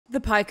The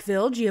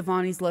Pikeville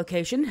Giovanni's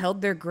location held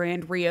their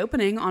grand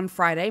reopening on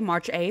Friday,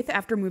 March 8th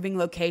after moving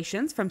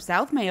locations from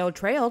South Mayo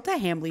Trail to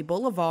Hamley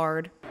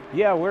Boulevard.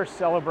 Yeah, we're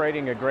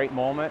celebrating a great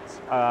moment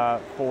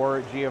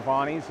for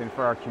Giovanni's and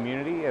for our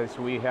community as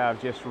we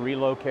have just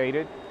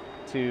relocated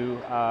to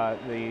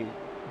the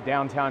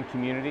downtown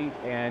community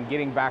and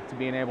getting back to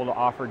being able to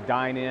offer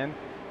dine-in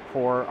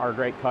for our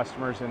great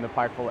customers in the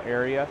Pikeville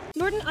area.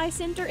 Norton Eye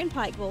Center in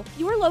Pikeville,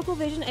 your local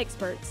vision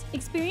experts.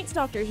 Experienced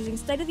doctors using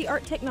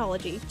state-of-the-art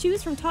technology.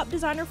 Choose from top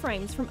designer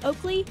frames from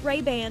Oakley,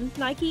 Ray-Ban,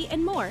 Nike,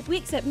 and more. We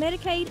accept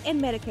Medicaid and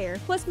Medicare,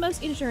 plus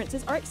most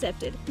insurances are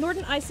accepted.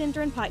 Norton Eye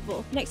Center in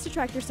Pikeville, next to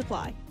Tractor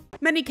Supply.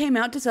 Many came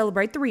out to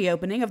celebrate the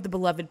reopening of the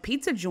beloved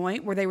pizza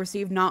joint, where they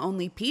received not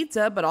only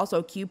pizza, but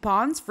also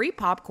coupons, free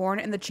popcorn,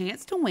 and the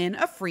chance to win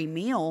a free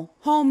meal.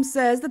 Holmes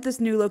says that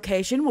this new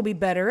location will be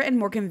better and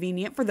more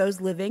convenient for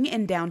those living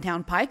in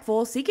downtown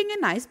Pikeville seeking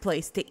a nice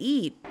place to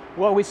eat.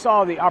 Well, we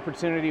saw the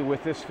opportunity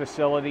with this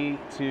facility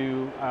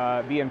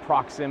to be in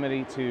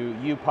proximity to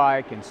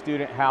U-Pike and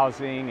student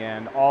housing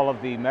and all of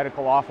the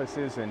medical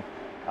offices and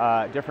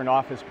different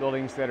office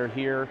buildings that are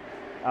here.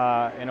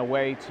 In a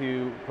way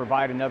to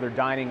provide another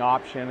dining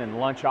option and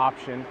lunch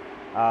option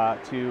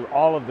to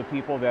all of the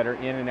people that are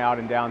in and out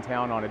in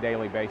downtown on a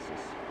daily basis.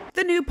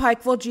 The new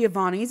Pikeville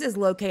Giovanni's is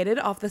located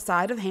off the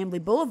side of Hamley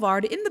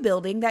Boulevard in the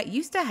building that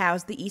used to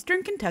house the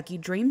Eastern Kentucky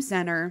Dream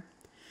Center.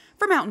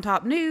 For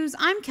Mountaintop News,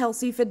 I'm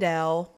Kelsey Fidel.